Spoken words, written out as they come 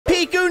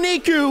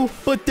Pikuniku,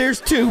 but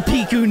there's 2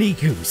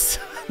 Pikunikus.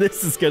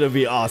 This is gonna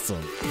be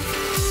awesome.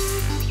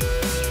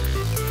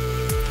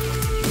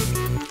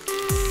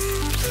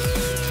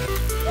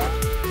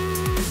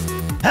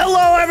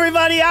 Hello,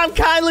 everybody. I'm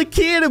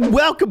Keyin, and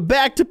welcome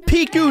back to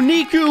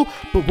Pikuniku.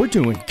 But we're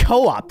doing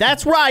co-op.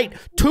 That's right.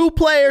 2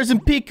 players in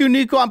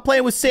Pikuniku. I'm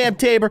playing with Sam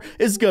Tabor.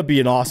 This is gonna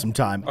be an awesome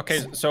time.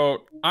 Okay,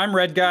 so I'm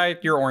red guy.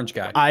 You're orange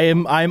guy.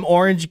 I'm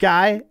orange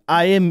guy.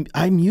 I'm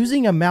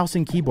using a mouse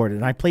and keyboard,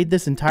 and I played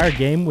this entire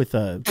game with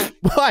a.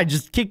 Well, I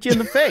just kicked you in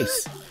the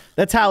face.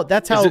 That's how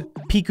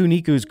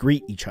Pikunikus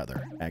greet each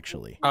other.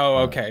 Actually. Oh,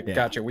 okay, yeah,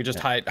 gotcha. We just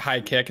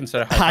high kick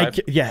instead of high five.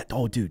 Yeah.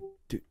 Oh, dude.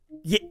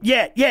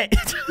 Yeah.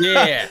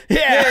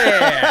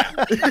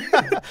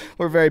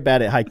 We're very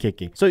bad at high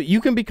kicking. So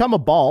you can become a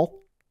ball,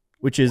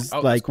 which is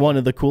like cool. One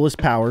of the coolest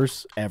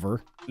powers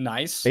ever.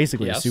 Nice.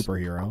 Basically a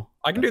superhero.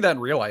 I can do that in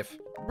real life.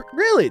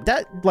 Really?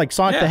 That like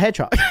Sonic the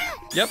Hedgehog.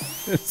 Yep.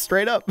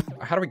 Straight up.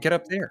 How do we get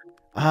up there?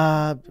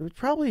 We'd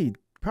probably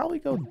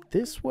go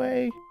this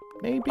way,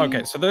 maybe.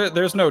 Okay, so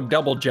there's no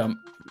double jump.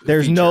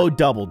 There's no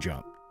double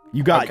jump.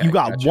 You got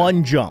gotcha.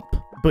 one jump.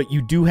 But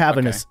you do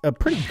have a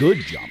pretty good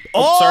jump.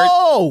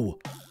 Oh!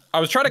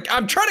 Sorry.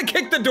 I'm trying to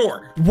kick the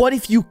door. What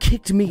if you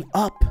kicked me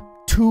up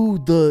to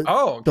the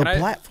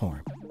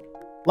platform?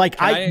 Like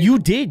you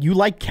did. You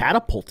like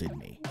catapulted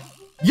me.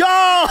 Yo!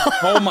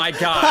 Oh my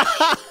gosh.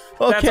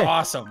 Okay. That's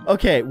awesome.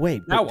 Okay,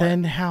 wait. But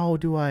then how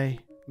do I?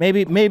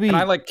 Maybe. Can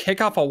I like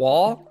kick off a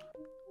wall?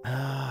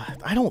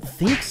 I don't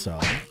think so.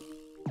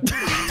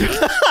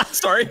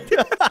 Sorry.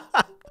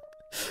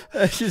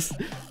 It's just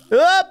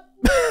up.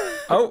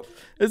 Oh.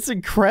 It's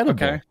incredible.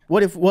 Okay.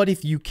 What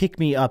if you kick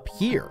me up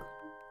here?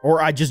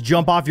 Or I just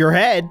jump off your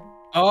head?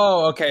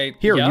 Oh, okay.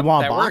 Here, you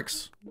want a box?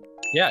 Works.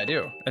 Yeah, I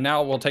do. And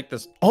now we'll take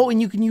this. Oh, and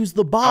you can use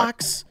the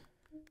box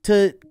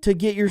to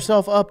get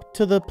yourself up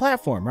to the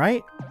platform,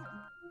 right?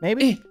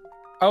 Maybe?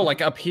 Oh,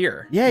 like up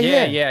here.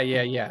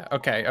 Yeah.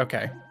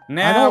 Okay.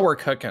 Now we're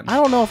cooking. I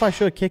don't know if I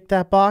should have kicked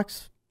that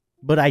box,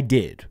 but I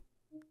did.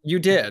 You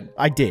did.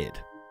 I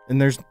did.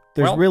 And there's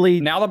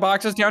really now the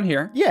box is down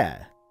here.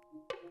 Yeah.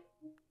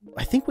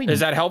 I think we.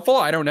 Is that helpful?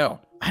 I don't know.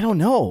 I don't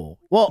know.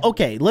 Well,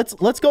 okay, let's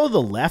go to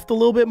the left a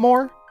little bit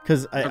more,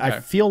 because I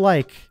feel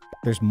like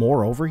there's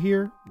more over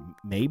here.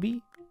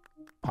 Maybe,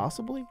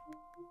 possibly.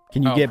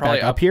 Can you get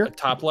back up here?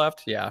 Top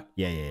left. Yeah.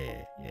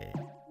 Yeah.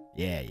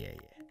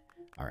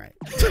 All right.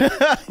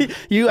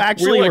 You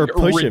actually were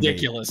pushing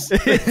ridiculous. Me.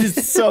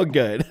 It's so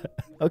good.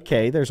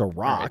 Okay, there's a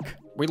rock. Right.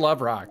 We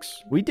love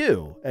rocks. We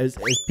do, as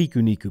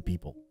Pikuniku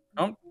people.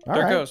 Oh,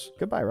 there it goes.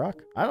 Goodbye,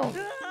 rock. I don't.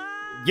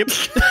 Yep.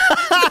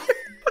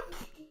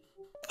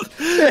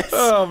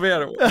 Oh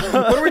man,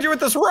 what do we do with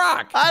this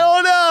rock? I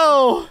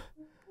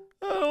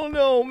don't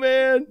know,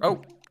 man.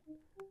 Oh,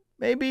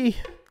 maybe.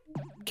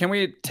 Can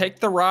we take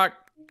the rock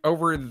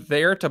over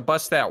there to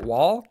bust that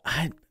wall?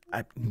 I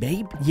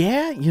maybe.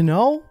 Yeah,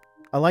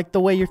 I like the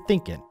way you're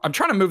thinking. I'm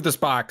trying to move this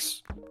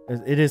box.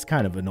 It is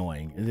kind of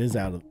annoying. It is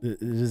it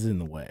is in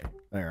the way.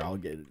 There, I'll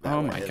get it.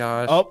 Oh my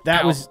gosh. Oh,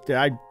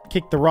 I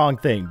kicked the wrong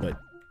thing, but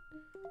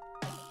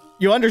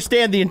you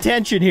understand the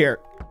intention here.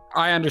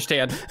 I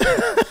understand.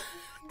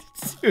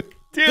 Dude.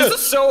 This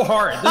is so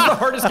hard. This is the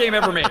hardest game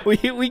ever made.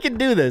 We can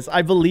do this.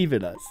 I believe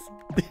in us.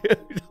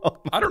 Dude,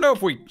 I don't know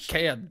if we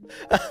can.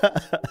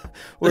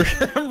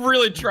 I'm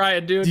really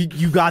trying, dude.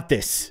 You got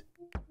this.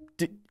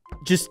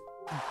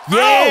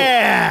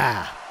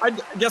 Yeah.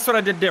 Guess what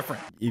I did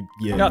different?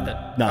 Nothing.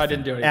 I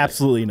didn't do anything.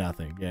 Absolutely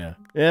nothing. Yeah.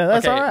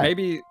 That's all right.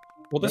 Maybe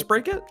will this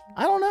break it?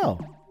 I don't know.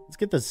 Let's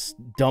get this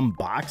dumb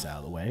box out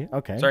of the way.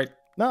 Okay. Sorry.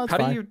 No, it's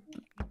fine.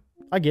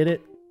 I get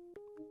it.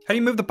 How do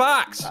you move the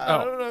box?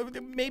 I don't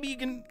know. Maybe you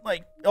can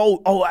like.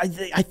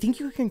 I think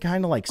you can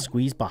kind of like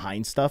squeeze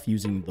behind stuff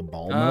using the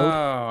ball mode.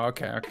 Oh,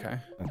 okay.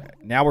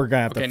 Now we're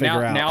gonna have to figure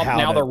out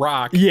how the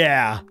rock.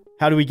 Yeah.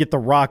 How do we get the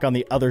rock on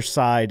the other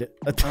side?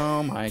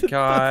 Oh my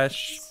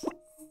gosh.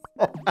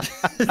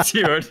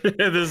 Dude,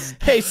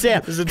 Hey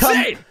Sam, this is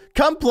insane.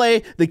 Come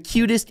play the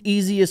cutest,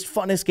 easiest,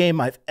 funnest game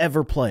I've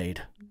ever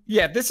played.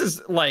 Yeah, this is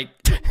like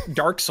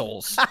Dark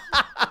Souls.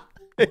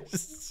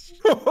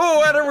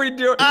 What are we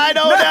doing? I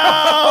don't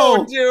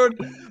know, dude.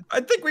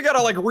 I think we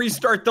gotta like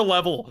restart the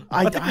level.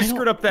 I think we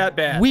screwed up that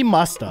bad. We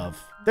must have.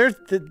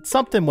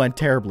 Something went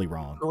terribly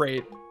wrong.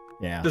 Great.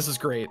 Yeah. This is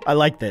great. I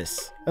like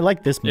this. I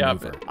like this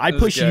maneuver. Yeah, I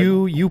push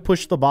you, you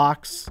push the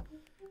box.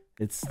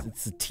 It's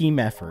a team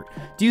effort.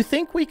 Do you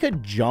think we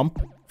could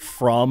jump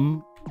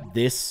from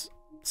this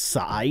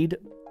side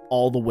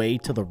all the way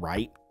to the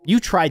right? You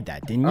tried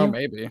that, didn't you? Oh,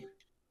 maybe.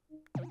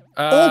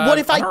 What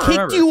if I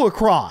kicked you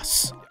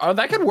across? Oh,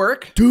 that could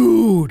work.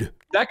 Dude.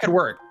 That could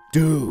work.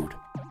 Dude.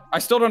 I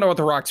still don't know what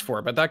the rock's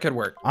for, but that could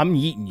work. I'm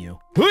yeeting you.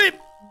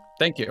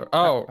 Thank you.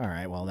 Oh. All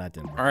right, well, that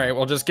didn't work. All right,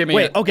 well, just give me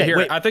Wait, okay, here.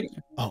 wait. I think...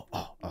 Oh,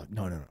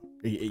 no.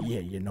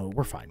 Yeah, no,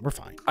 we're fine.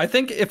 I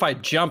think if I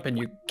jump and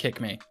you kick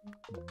me.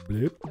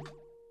 Bloop.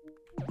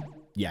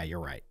 Yeah,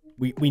 you're right.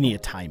 We need to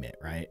time it,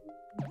 right?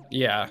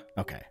 Yeah.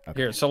 Okay.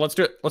 Here, so let's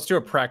do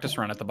a practice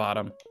run at the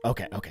bottom.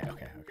 Okay. Yeah.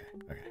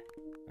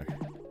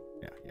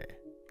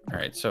 All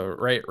right, so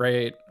right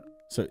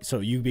So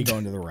you be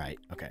going to the right.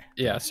 Okay.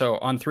 Yeah. So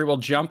on 3 we'll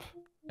jump,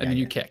 and then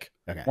you kick.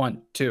 Okay.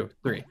 1, 2,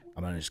 3.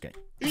 I'm gonna just get.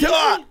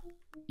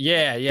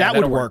 Yeah. That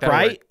would work,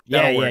 right?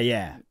 That'll work.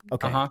 Yeah.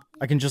 Okay.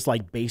 I can just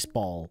like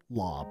baseball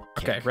lob.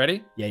 Kick. Okay.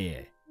 Ready?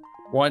 Yeah.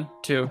 1,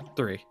 2,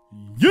 3.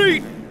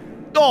 Yeet!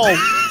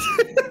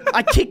 Oh!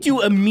 I kicked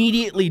you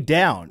immediately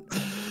down.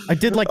 I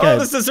did like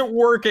this isn't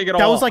working at all.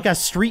 That was like a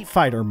Street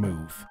Fighter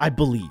move, I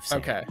believe. Sam.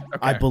 Okay.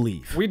 I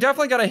believe. We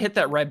definitely got to hit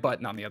that red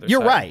button on the other side.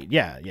 You're right.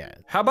 Yeah.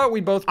 How about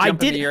we both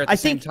jump in the air at the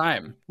same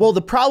time? Well,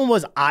 the problem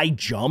was I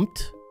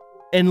jumped,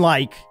 and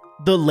like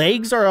the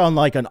legs are on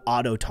like an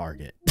auto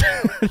target.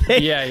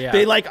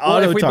 They like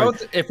auto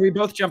target. If we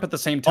both jump at the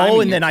same time. Oh,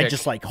 and then I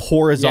just like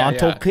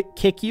horizontal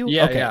kick you.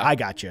 Yeah, okay, I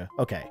got you.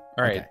 Okay.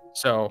 All right. Okay.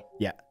 So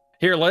yeah.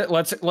 Here,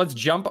 let's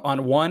jump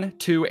on 1,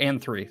 2,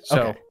 and 3.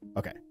 So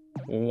okay.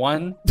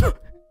 1,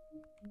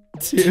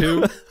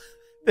 2.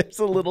 There's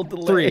a little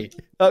delay. 3.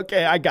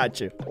 Okay, I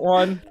got you.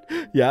 1.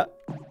 Yeah.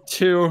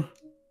 2,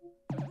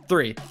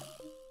 3.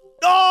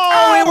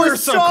 Oh, we're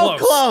so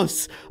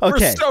close.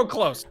 Okay. We're so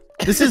close.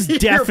 This is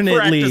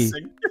definitely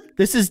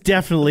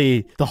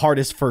the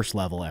hardest first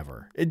level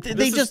ever.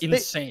 This is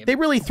insane. They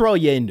really throw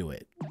you into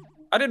it.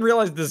 I didn't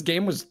realize this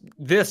game was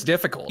this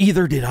difficult.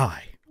 Either did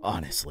I,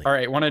 honestly. All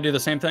right, want to do the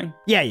same thing?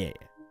 Yeah.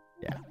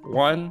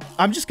 1.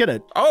 I'm just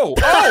gonna. Oh,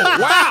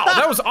 wow,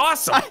 that was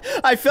awesome.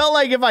 I felt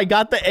like if I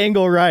got the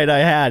angle right, I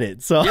had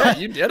it. So yeah,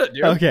 you did it,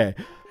 dude. Okay.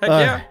 Heck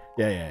yeah.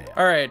 Yeah.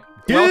 All right.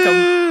 Dude,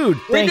 welcome.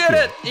 We did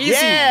it. Easy.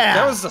 Yeah.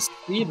 That was a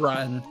speed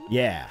run.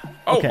 Yeah.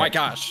 Oh okay. my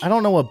gosh. I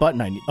don't know what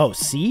button I need. Oh,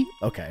 C?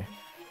 Okay.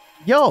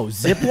 Yo,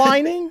 zip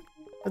lining?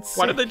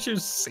 Why did they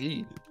choose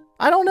C?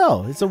 I don't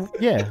know. It's a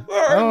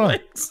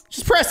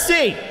Just press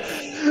C.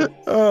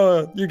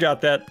 You got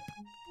that.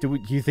 Do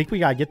you think we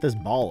gotta get this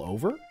ball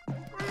over?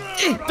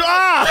 You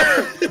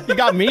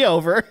got me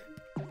over.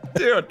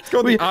 Dude, let's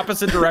go the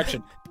opposite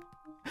direction.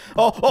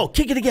 Oh,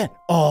 kick it again.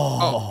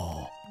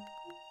 Oh.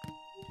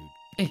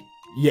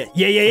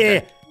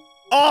 Yeah.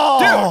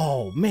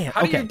 Oh, dude, man.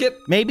 How do you get?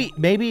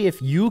 Maybe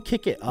if you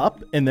kick it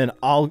up and then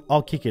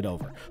I'll kick it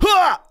over.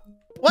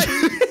 What?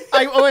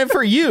 I went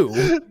for you.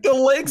 The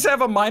legs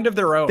have a mind of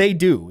their own. They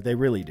do. They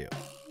really do.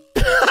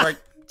 Right.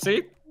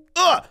 See?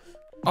 Oh,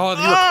 you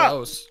were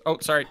close. Oh,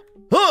 sorry.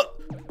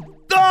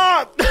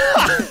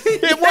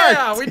 It worked.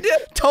 Yeah, we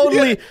did.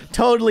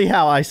 Totally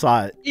how I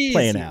saw it Easy.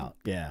 playing out.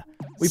 Yeah.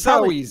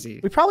 Easy.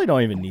 We probably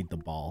don't even need the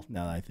ball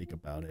now that I think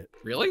about it.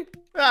 Really?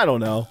 I don't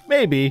know.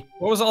 Maybe.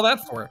 What was all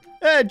that for?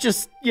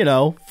 Just,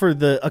 for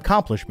the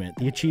accomplishment,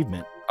 the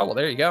achievement. Oh, well,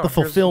 there you go. The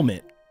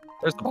fulfillment.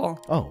 There's the ball.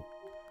 Oh.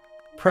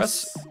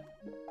 Press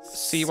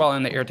C while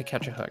in the air to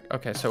catch a hook.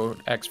 Okay, so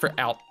X for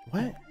out.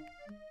 What?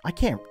 I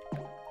can't.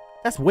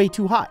 That's way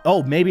too high.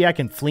 Oh, maybe I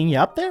can fling you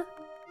up there?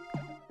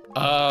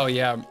 Oh,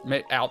 yeah.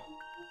 Out.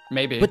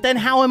 Maybe. But then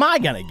how am I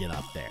going to get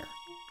up there?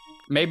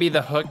 Maybe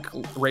the hook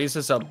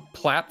raises a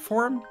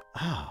platform?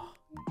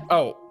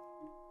 Oh.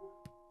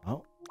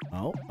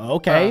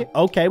 Okay.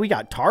 Okay, we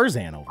got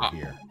Tarzan over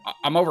here.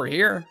 I'm over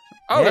here.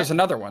 Oh, yeah. There's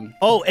another one.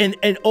 Oh, and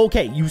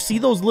okay, you see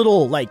those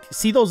little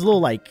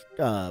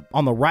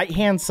on the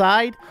right-hand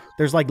side,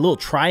 there's like little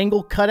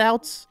triangle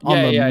cutouts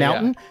on the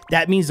mountain. Yeah.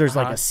 That means there's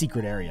like a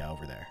secret area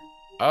over there.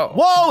 Oh.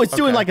 Whoa, it's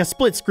doing like a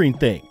split screen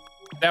thing.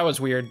 That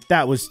was weird.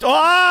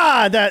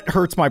 That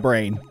hurts my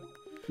brain.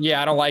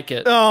 Yeah, I don't like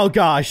it. Oh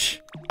gosh.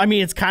 I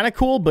mean, it's kind of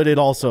cool, but it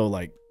also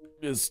like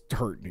is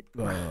hurting.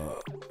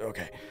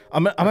 Okay.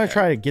 I'm gonna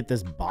try to get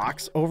this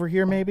box over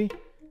here, maybe.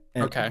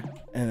 Okay.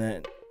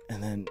 And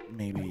then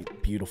maybe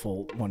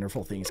beautiful,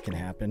 wonderful things can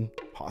happen.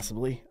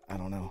 Possibly. I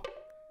don't know.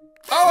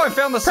 Oh, I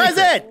found the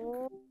present.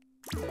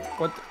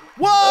 What?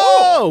 Whoa!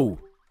 Oh!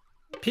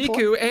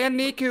 Piku and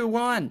Niku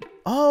won.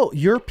 Oh,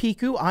 you're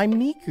Piku. I'm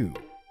Niku.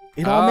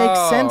 It all makes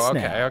sense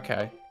now.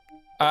 Okay.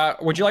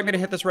 Would you like me to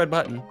hit this red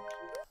button?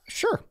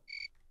 Sure.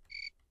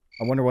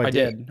 I wonder what I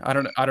did. I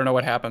don't know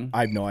what happened.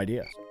 I have no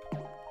idea.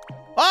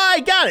 Oh, I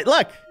got it.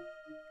 Look.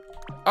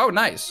 Oh,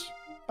 nice.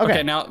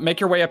 Okay, now make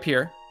your way up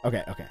here.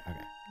 Okay.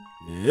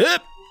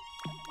 Yep.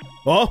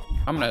 Oh.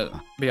 I'm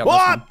gonna be on this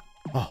one.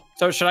 Oh.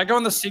 So should I go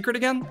in the secret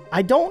again?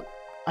 I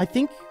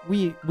think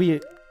we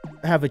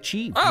have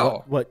achieved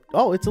what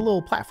oh, it's a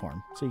little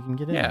platform, so you can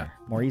get in there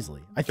more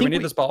easily. Do we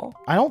need this ball?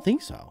 I don't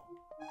think so.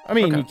 I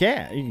mean,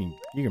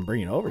 you can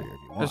bring it over here if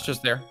you want. It's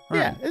just there.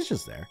 Yeah, it's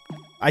just there.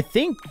 I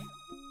think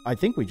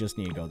we just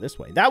need to go this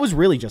way. That was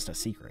really just a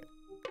secret.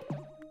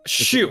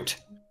 Shoot.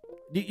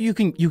 You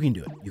can do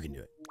it. You can do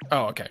it.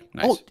 Oh, okay.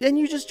 Nice. Oh, and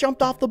you just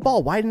jumped off the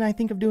ball. Why didn't I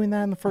think of doing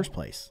that in the first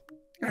place?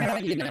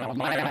 My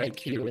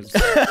IQ is...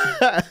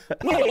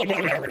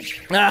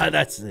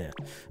 That's it.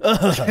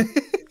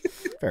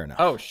 Fair enough.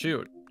 Oh,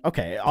 shoot.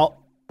 Okay,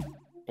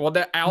 Well,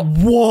 that out...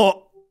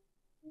 Whoa!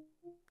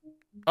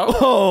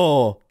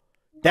 Oh!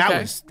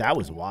 That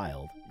was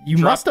wild. You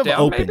must have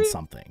opened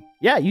something.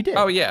 Yeah, you did.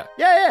 Oh, yeah.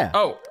 Yeah.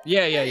 Oh,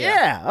 yeah.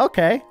 Yeah,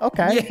 okay.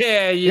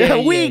 Yeah.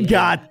 We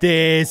got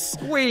this.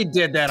 We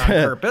did that on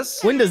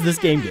purpose. When does this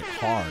game get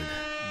hard?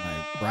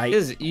 Like, right? It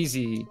is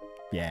easy.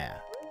 Yeah.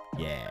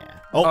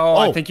 Oh,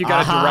 I think you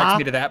gotta direct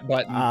me to that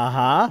button.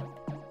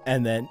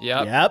 And then,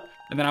 Yep.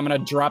 And then I'm going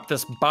to drop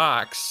this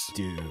box.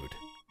 Dude,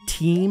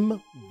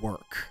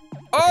 teamwork.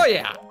 Oh,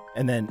 yeah.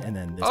 And then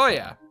this. Oh,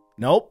 yeah.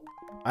 Nope.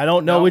 I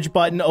don't know which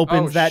button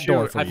opens that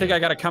door for you. I think I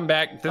got to come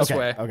back this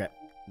way. Okay.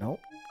 Nope.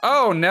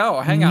 Oh, no.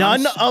 Hang on.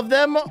 None of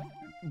them?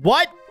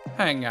 What?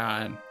 Hang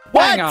on.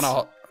 What? Hang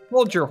on.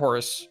 Hold your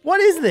horse.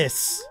 What is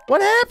this?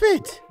 What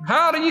happened?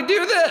 How do you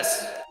do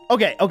this?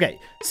 Okay.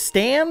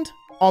 Stand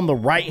on the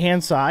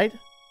right-hand side,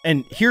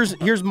 and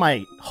here's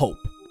my hope.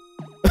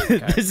 Okay.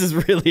 This is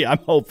really, I'm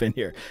hoping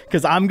here,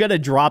 because I'm going to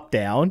drop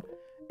down,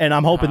 and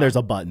I'm hoping there's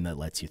a button that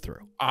lets you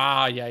through.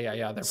 Ah,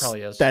 yeah. There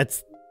probably is.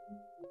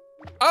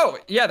 Oh,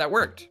 yeah, that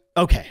worked.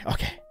 Okay.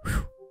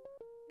 Whew.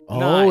 Oh,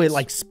 nice. It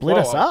like split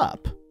us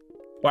up.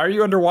 Why are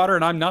you underwater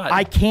and I'm not?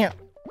 I can't.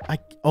 I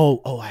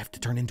have to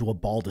turn into a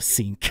ball to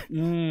sink.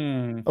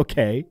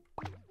 Okay.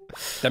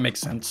 That makes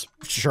sense.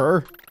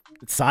 Sure.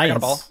 It's science. I got a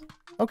ball.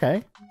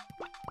 Okay.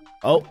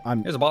 Oh,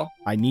 here's a ball.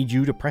 I need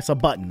you to press a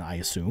button, I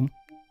assume.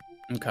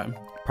 Okay.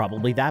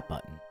 Probably that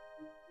button.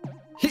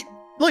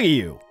 Look at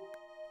you.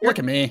 Look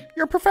at me.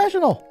 You're a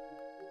professional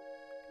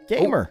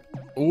gamer.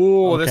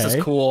 Ooh, this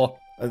is cool.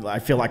 I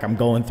feel like I'm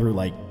going through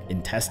like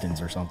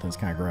intestines or something. It's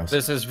kind of gross.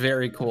 This is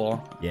very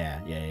cool. Yeah.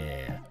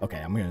 Okay,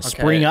 I'm gonna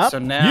spring up. So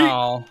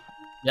now,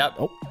 yep.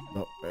 Oh,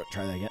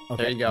 try that again.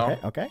 Okay, there you go.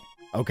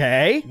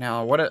 Okay.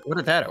 Now, what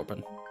did that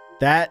open?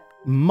 That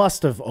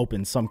must have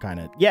opened some kind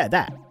of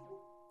that.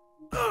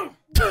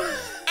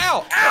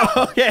 Ow!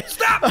 Okay.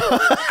 Stop!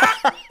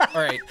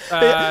 All right.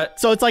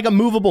 So it's like a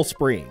movable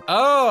spring.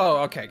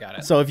 Oh, okay, got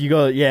it. So if you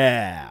go,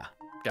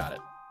 got it.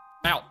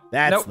 Ow!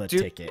 That's the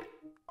ticket.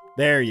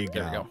 There you go.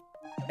 There we go.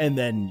 And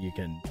then you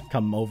can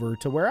come over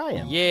to where I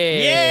am.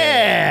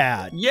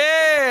 Yeah.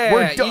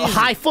 We're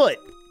high foot.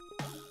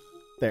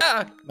 There.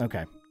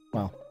 Okay.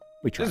 Well,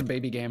 we tried. This is a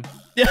baby game.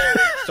 Yeah.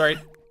 Sorry.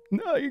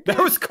 No, you're good.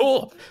 That was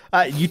cool.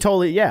 You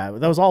totally, that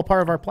was all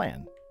part of our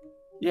plan.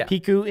 Yeah.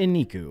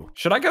 Pikuniku.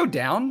 Should I go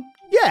down?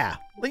 Yeah.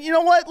 You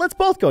know what? Let's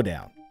both go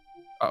down.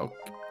 Oh.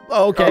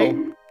 Okay.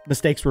 Oh.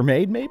 Mistakes were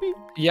made, maybe?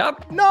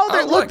 Yep. No,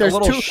 look, there's a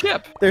little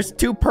ship. There's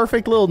two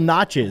perfect little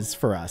notches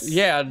for us.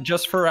 Yeah,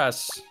 just for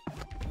us.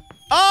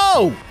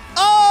 Oh,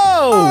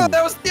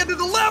 that was the end of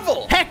the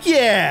level. Heck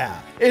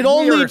yeah. It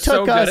only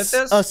took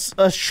us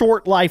a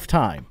short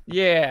lifetime.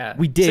 Yeah.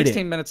 We did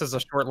 16 minutes is a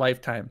short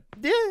lifetime.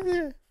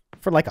 Yeah.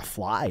 For like a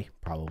fly,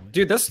 probably.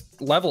 Dude, this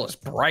level is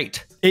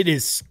bright. It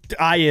is.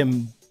 I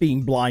am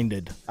being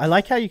blinded. I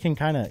like how you can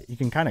kind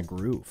of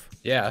groove.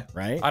 Yeah.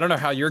 Right? I don't know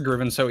how you're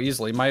grooving so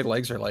easily. My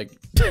legs are like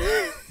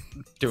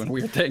doing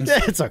weird things.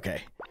 It's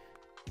okay.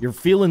 You're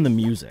feeling the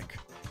music.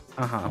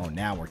 Uh-huh. Oh,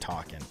 now we're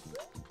talking.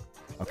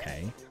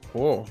 Okay.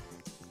 Whoa.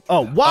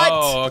 Oh, what?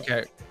 Oh,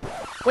 okay.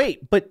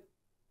 Wait, but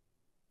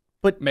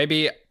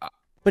maybe.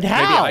 But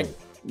how?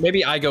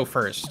 Maybe I go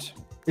first.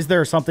 Is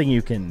there something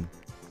you can?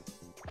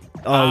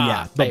 Oh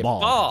yeah, the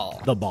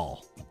ball. The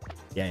ball.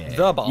 Yeah.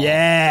 The ball.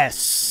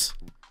 Yes.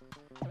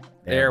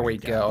 There we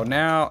go.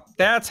 Now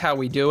that's how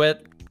we do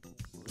it.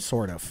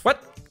 Sort of.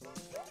 What?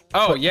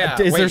 Oh yeah.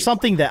 Is there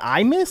something that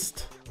I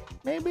missed?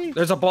 Maybe.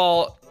 There's a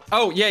ball.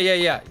 Oh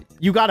yeah.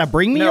 You gotta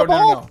bring me a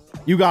ball. No.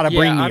 You gotta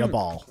bring me a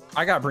ball.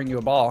 I gotta bring you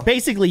a ball.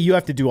 Basically, you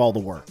have to do all the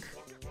work.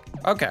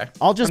 Okay.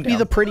 I'll just be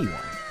the pretty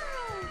one.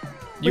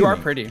 You are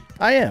pretty.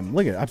 I am.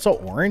 Look at it. I'm so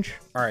orange.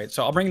 All right,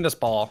 so I'll bring this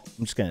ball.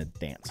 I'm just gonna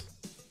dance.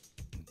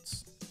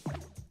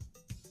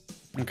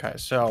 Okay,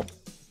 so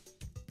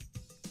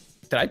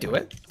did I do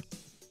it?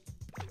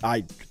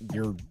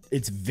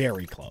 It's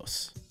very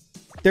close.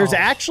 There's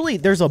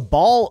there's a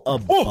ball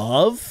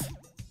above.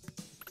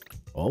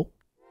 Oh,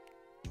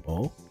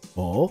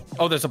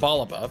 there's a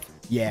ball above.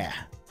 Yeah,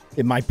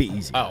 it might be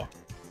easier. Oh,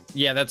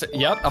 yeah, that's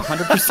yep,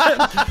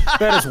 100%.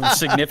 That is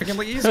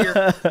significantly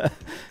easier.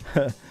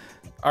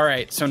 All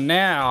right, so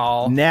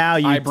now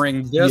I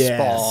bring this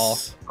ball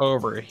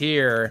over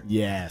here.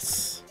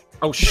 Yes.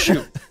 Oh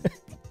shoot.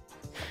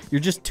 You're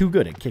just too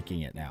good at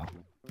kicking it now.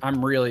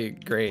 I'm really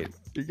great.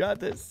 You got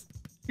this.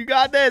 You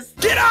got this.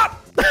 Get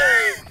up!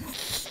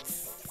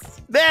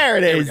 There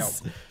it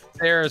is. We go.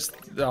 There's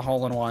the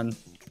hole-in-one.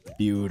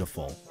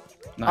 Beautiful.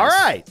 Nice. All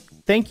right.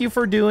 Thank you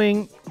for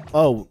doing.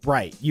 Oh,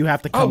 right. You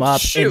have to come up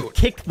and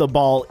kick the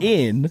ball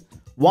in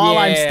while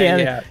I'm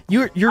standing. Yeah.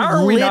 You're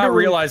How are we not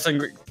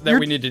realizing that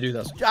we need to do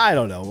this? I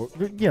don't know.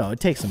 You know, it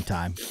takes some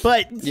time.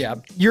 But yeah,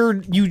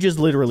 you just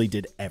literally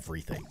did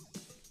everything.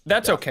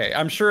 That's okay.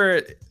 I'm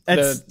sure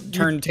the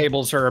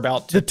turntables are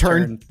about to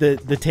turn.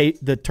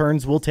 The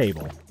turns will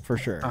table for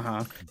sure.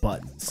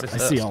 Buttons. I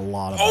see a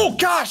lot of. Oh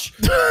gosh.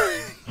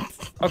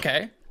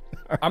 Okay.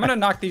 Right. I'm gonna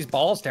knock these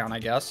balls down, I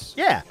guess.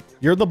 Yeah,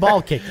 you're the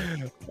ball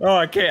kicker. Oh,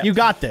 I can't. You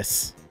got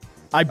this.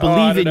 I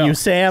believe in you,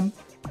 Sam.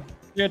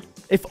 Good.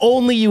 If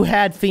only you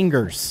had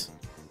fingers.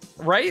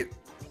 Right?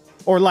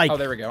 Or like. Oh,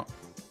 there we go.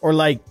 Or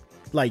like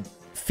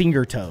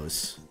finger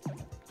toes.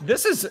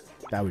 This is.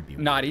 That would be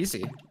not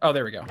easy. Oh,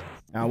 there we go.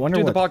 Now I wonder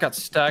Dude, the ball got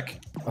stuck.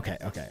 Okay.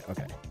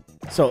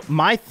 So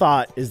my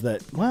thought is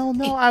that, well,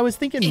 no, I was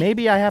thinking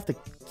maybe I have to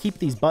keep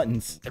these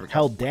buttons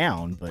held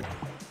down, but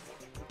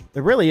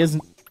there really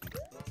isn't.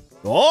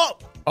 Oh!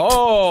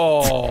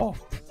 Oh.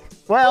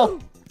 Well.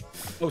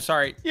 Oh,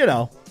 sorry. You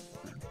know,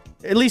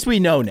 at least we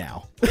know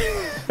now.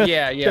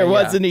 Yeah. There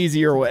was an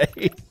easier way.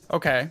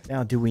 Okay.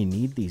 Now, do we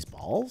need these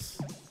balls?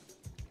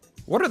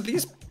 What are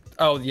these?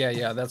 Oh,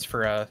 yeah. That's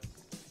for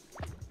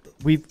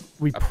we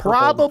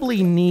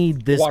probably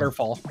need this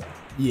waterfall.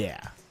 Yeah.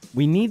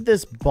 We need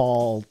this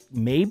ball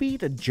maybe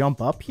to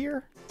jump up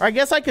here. Or I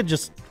guess I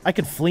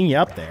could fling you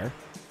up there.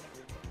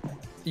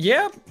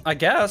 Yeah, I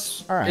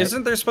guess. All right.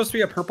 Isn't there supposed to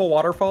be a purple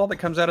waterfall that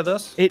comes out of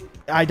this?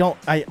 I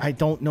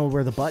don't know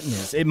where the button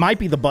is. It might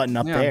be the button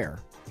up there.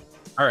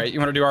 All right, you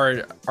want to do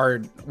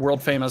our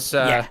world famous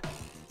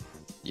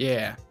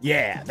Yeah,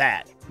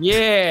 that.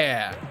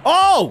 Yeah.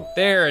 Oh!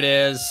 There it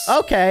is.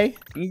 Okay.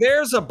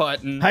 There's a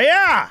button.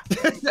 Hiya!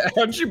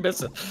 How'd you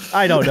miss it?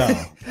 I don't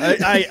know.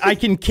 I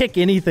can kick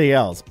anything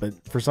else, but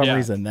for some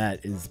reason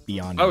that is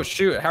beyond me. Oh,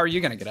 shoot. How are you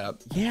going to get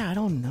up? Yeah, I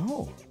don't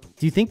know.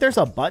 Do you think there's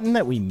a button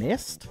that we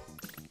missed?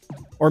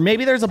 Or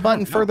maybe there's a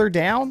button further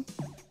down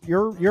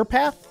your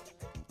path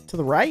to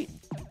the right?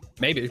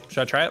 Maybe.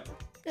 Should I try it?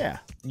 Yeah.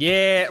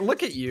 Yeah,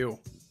 look at you.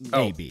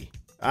 Maybe.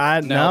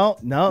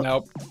 Nope.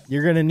 No.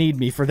 You're going to need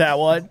me for that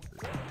one.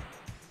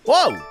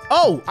 Whoa!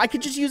 Oh, I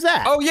could just use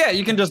that. Oh, yeah,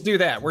 you can just do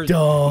that. We're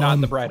not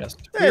the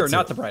brightest. We are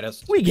not the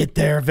brightest. We get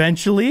there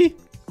eventually.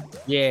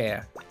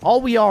 Yeah. All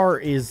we are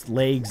is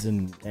legs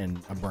and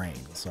a brain,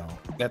 so.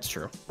 That's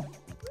true.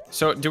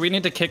 So, do we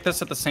need to kick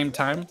this at the same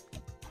time?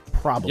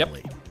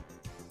 Probably. Yep.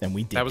 Then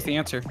we did. That was the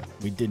answer.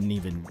 We didn't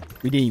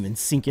even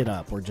sync it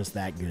up. We're just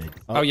that good.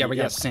 Oh yeah, we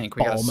got to sync.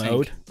 We got to sync.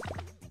 Mode.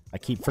 I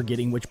keep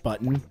forgetting which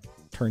button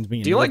turns me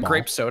into. Do you like ball.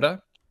 grape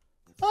soda?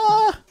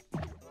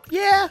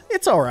 Yeah,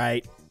 it's all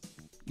right.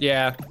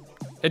 Yeah,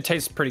 it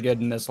tastes pretty good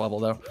in this level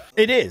though.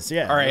 It is,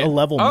 yeah. All right. A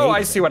level. Oh,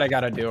 I see what I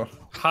gotta do.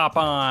 Hop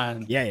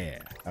on. Yeah.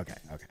 Okay.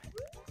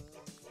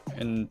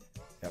 And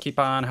keep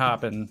on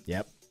hopping.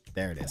 Yep.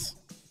 There it is.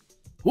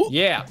 Ooh.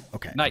 Yeah.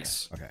 Okay.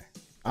 Nice. Okay.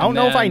 I don't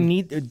know if I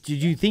need. Did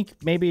you think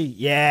maybe?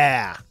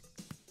 Yeah.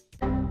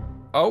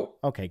 Oh.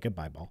 Okay.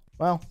 Goodbye, ball.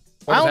 Well,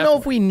 I don't know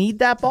if we need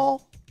that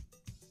ball.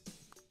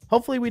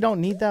 Hopefully, we don't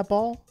need that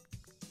ball.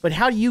 But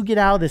how do you get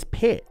out of this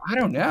pit? I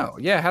don't know.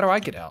 Yeah. How do I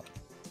get out?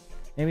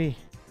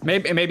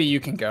 Maybe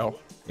you can go.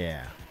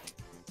 Yeah.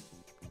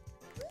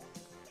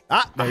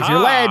 There's your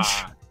ledge.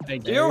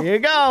 Thank you. There you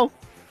go.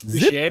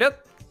 Appreciate it.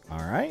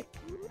 All right.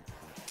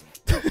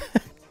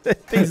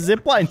 These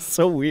zip lines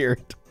so weird.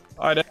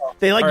 I know.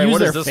 They use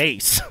their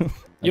face.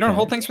 You don't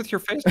hold things with your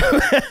face?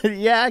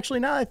 Yeah, actually,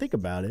 now I think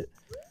about it.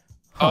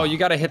 Oh, you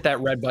got to hit that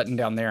red button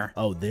down there.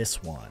 Oh,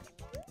 this one.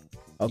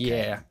 Okay.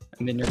 Yeah,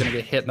 and then you're going to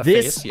get hit in the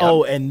face. Yep.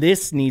 Oh, and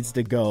this needs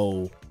to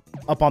go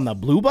up on the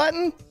blue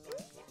button?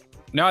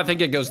 No, I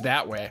think it goes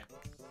that way.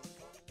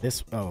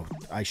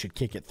 I should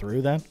kick it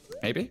through then?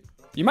 Maybe.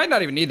 You might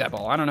not even need that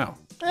ball. I don't know.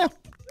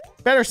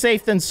 Better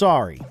safe than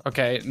sorry.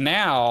 Okay,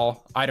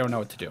 now I don't know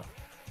what to do.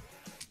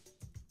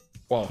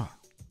 Whoa.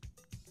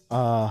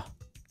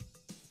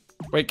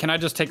 Wait, can I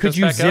just take this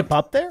back up? Could you zip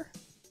up there?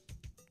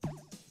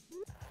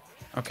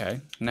 Okay,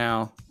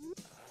 now.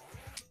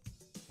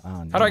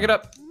 Oh, no. How do I get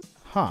up?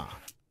 Huh.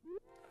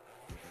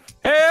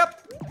 Help!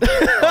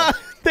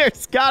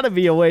 There's got to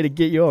be a way to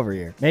get you over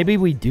here. Maybe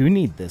we do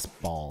need this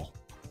ball.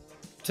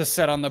 To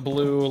set on the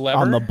blue lever?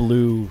 On the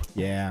blue,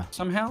 yeah.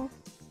 Somehow?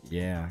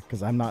 Yeah,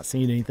 because I'm not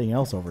seeing anything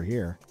else over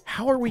here.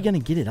 How are we going to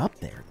get it up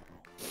there?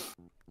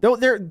 Though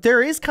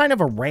there is kind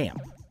of a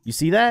ramp. You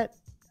see that?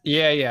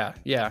 Yeah.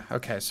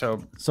 Okay,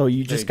 so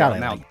you just got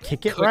to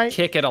kick it, right?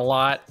 Kick it a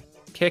lot.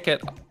 Kick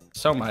it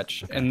so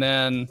much. And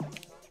then...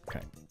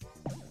 Okay.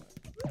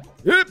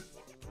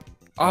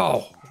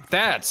 Oh,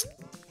 that's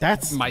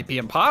might be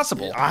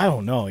impossible. I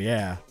don't know,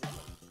 yeah.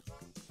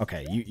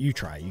 Okay, you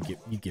try.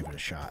 You give it a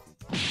shot.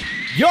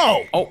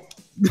 Yo! Oh.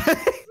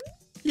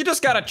 You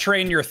just got to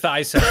train your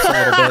triceps a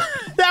little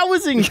bit. That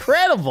was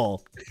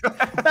incredible.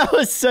 That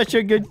was such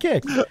a good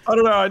kick. I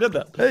don't know how I did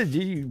that.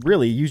 You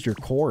really used your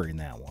core in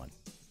that one.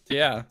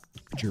 Yeah.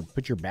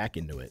 Put your back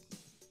into it.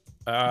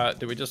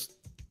 Do we just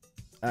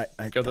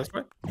go this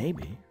way?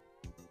 Maybe.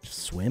 Just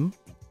swim.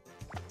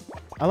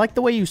 I like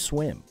the way you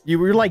swim. You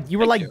were like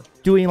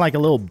doing like a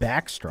little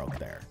backstroke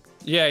there.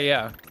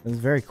 Yeah. It was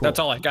very cool. That's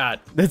all I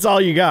got. That's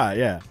all you got,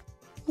 yeah.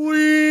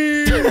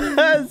 Whee!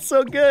 That's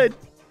so good.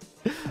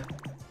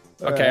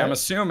 Okay, I'm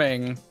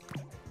assuming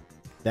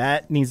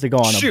that needs to go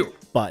on a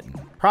button.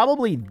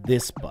 Probably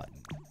this button.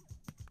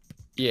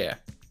 Yeah.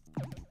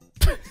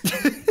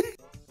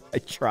 I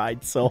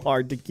tried so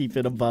hard to keep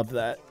it above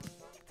that.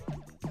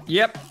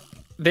 Yep.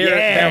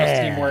 That was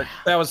teamwork.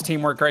 That was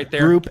teamwork right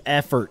there. Group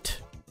effort.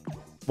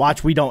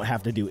 Watch, we don't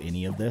have to do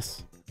any of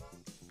this.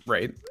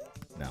 Right.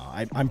 No,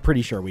 I'm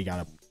pretty sure we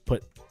gotta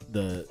put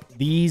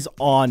these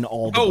on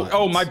all the buttons.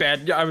 Oh, my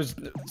bad. I was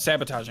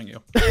sabotaging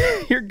you.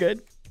 You're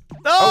good.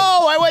 No,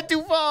 I went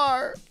too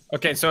far.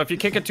 Okay, so if you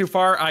kick it too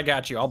far, I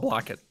got you. I'll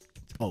block it.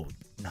 Oh,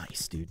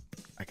 nice, dude.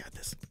 I got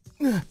this.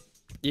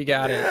 You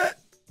got it.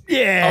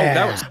 Yeah. Oh,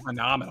 that was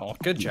phenomenal.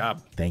 Good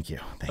job. Thank you.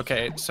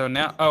 Okay, so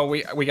now,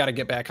 we got to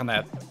get back on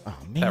that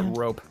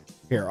rope.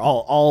 Here,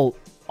 I'll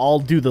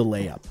do the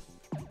layup.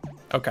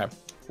 Okay.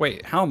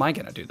 Wait, how am I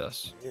gonna do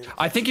this?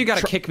 I think you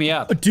gotta kick me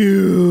up.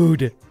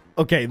 Dude.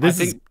 Okay,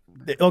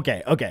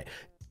 okay.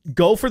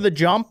 Go for the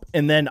jump,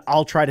 and then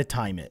I'll try to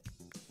time it.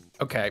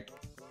 Okay.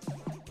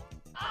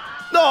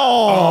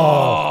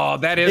 Oh,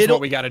 that is what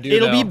we gotta do.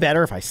 It'll be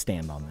better if I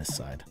stand on this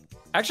side.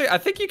 Actually, I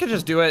think you could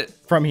just do it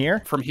from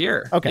here. From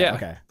here. Okay. Yeah.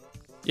 Okay.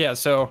 Yeah.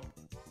 So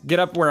get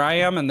up where I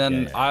am, and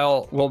then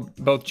we'll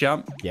both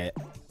jump. Yeah.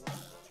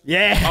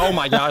 Yeah. Oh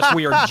my gosh,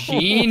 we are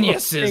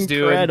geniuses,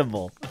 dude.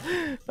 Incredible.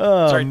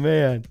 Oh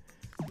man.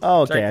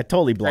 Oh, okay, I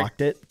totally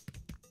blocked it.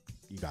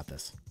 You got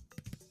this.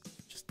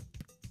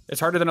 It's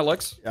harder than it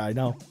looks. I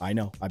know.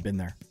 I've been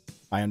there.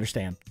 I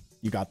understand.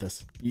 You got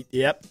this.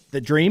 Yep.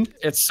 The dream.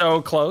 It's so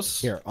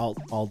close. Here,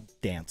 I'll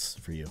dance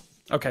for you.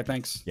 Okay,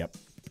 thanks. Yep.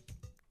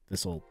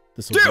 This'll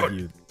give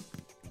you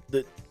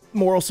the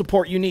moral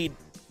support you need.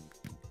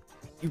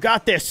 You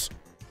got this.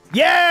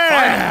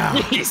 Yeah!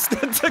 Jeez,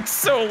 that took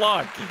so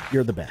long.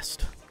 You're the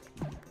best.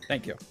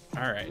 Thank you.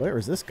 All right. Where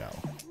does this go?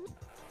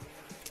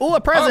 Oh,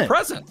 a present. Oh, a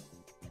present.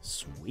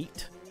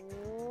 Sweet.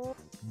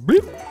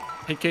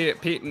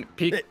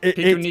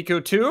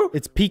 Pikuniku 2?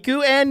 It's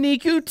Piku and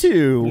Niku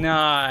 2.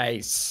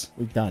 Nice.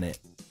 We've done it.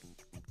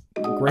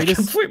 Greatest.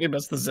 I completely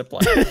missed the zip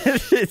line.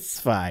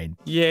 It's fine.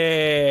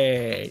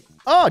 Yay.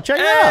 Oh, check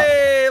it out.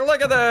 Hey,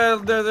 look at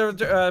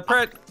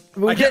the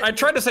I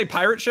tried to say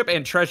pirate ship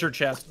and treasure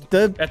chest.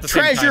 The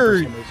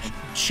treasure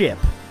ship.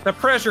 The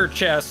treasure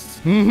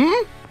chest.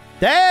 Mm-hmm.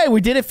 Hey,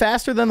 we did it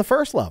faster than the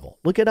first level.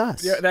 Look at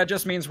us. Yeah, that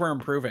just means we're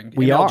improving.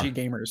 We are. MLG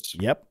gamers.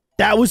 Yep.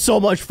 That was so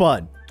much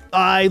fun.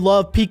 I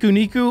love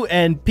Pikuniku,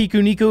 and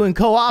Pikuniku in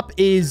co-op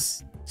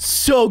is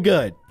so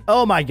good.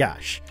 Oh my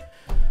gosh.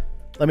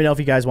 Let me know if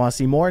you guys want to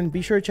see more, and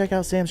be sure to check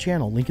out Sam's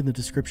channel. Link in the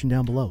description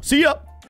down below. See ya!